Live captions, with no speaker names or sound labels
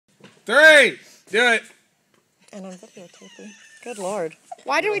3. Do it. And I'm videotaping. Good Lord.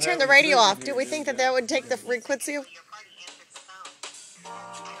 Why did we turn the radio off? Do we think that would take the frequency?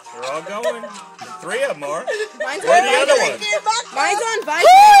 They're all going. 3 of them are. Mine's Where are the other ones? Mine's on vibrate.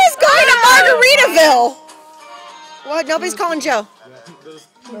 Who is going to Margaritaville? What? Nobody's calling Joe. Who is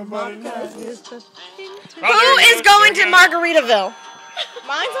going to Margaritaville?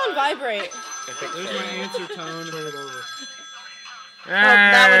 Mine's on vibrate. There's my answer tone.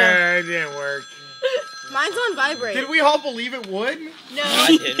 that it didn't work. Mine's on vibrate. Did we all believe it would? No.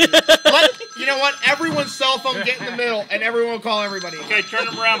 I didn't. You know what? Everyone's cell phone get in the middle, and everyone will call everybody. Okay, turn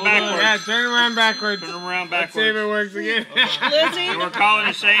them around backwards. Yeah, turn around backwards. Turn them around Let's see if backwards. it works again. Lizzie, And we're calling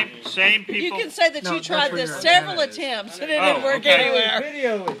the same you people. can say that you tried this several attempts and it didn't work okay. anywhere.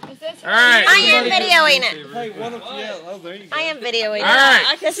 Alright. I am videoing it. Hey, one of oh, there you go. I am videoing it. Alright.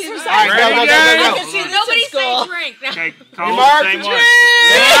 I can see the All right, go, Ready, go, go, guys? go, I go. can see nobody say drink. Okay, call mark the same the one.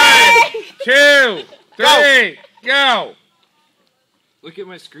 1, 2, 3, go. Look at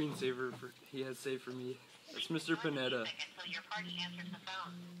my screensaver he has saved for me. It's Mr. Panetta.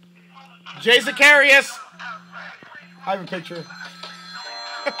 Jay Zacharias. I have a picture.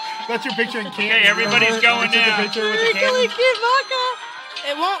 That's your picture in Canton. Okay, everybody's going It's just now. a picture with the Canton.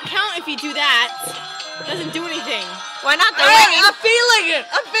 It won't count if you do that. It doesn't do anything. Why not the Hey, I'm feeling it.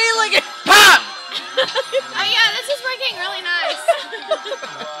 I'm feeling it. Pop! Oh yeah, this is working really nice.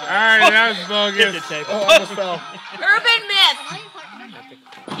 Alright, that was Get bogus. the tape. Oh, I almost fell. Urban myth.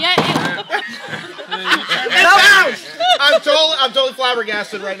 Yeah. I'm totally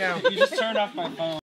flabbergasted right now. You just turned off my phone.